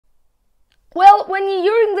Well, when you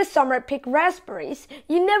during the summer pick raspberries,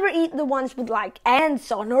 you never eat the ones with like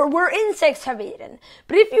ants on or where insects have eaten.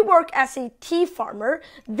 But if you work as a tea farmer,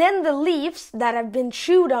 then the leaves that have been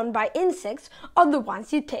chewed on by insects are the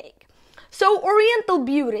ones you take. So Oriental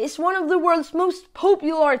Beauty is one of the world's most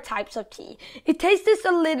popular types of tea. It tastes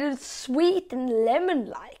a little sweet and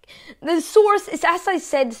lemon-like. The source is, as I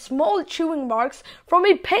said, small chewing marks from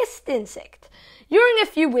a pest insect. During a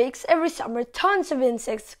few weeks every summer, tons of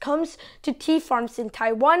insects comes to tea farms in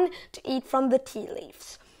Taiwan to eat from the tea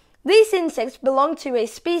leaves. These insects belong to a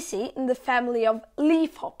species in the family of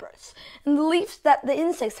leafhoppers, and the leaves that the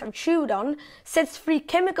insects have chewed on sets free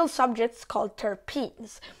chemical substances called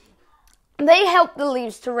terpenes. They help the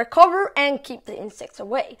leaves to recover and keep the insects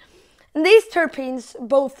away. And these terpenes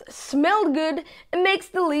both smell good and makes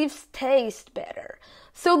the leaves taste better.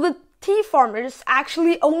 So the tea farmers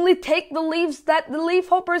actually only take the leaves that the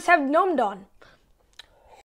leafhoppers have numbed on.